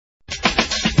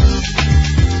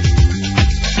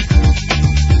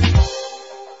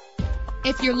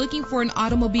If you're looking for an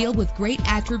automobile with great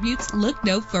attributes, look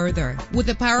no further. With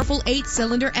a powerful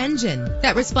 8-cylinder engine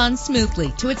that responds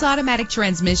smoothly to its automatic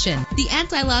transmission, the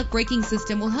anti-lock braking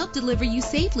system will help deliver you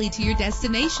safely to your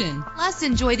destination. Plus,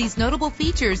 enjoy these notable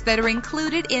features that are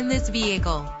included in this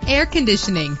vehicle: air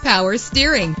conditioning, power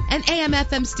steering, an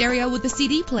AM/FM stereo with a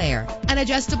CD player, an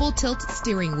adjustable tilt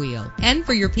steering wheel. And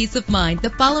for your peace of mind,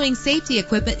 the following safety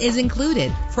equipment is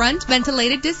included: front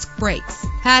ventilated disc brakes,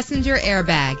 passenger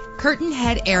airbag, curtain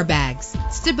head airbags,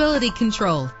 stability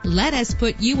control. Let us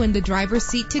put you in the driver's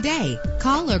seat today.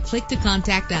 Call or click to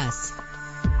contact us.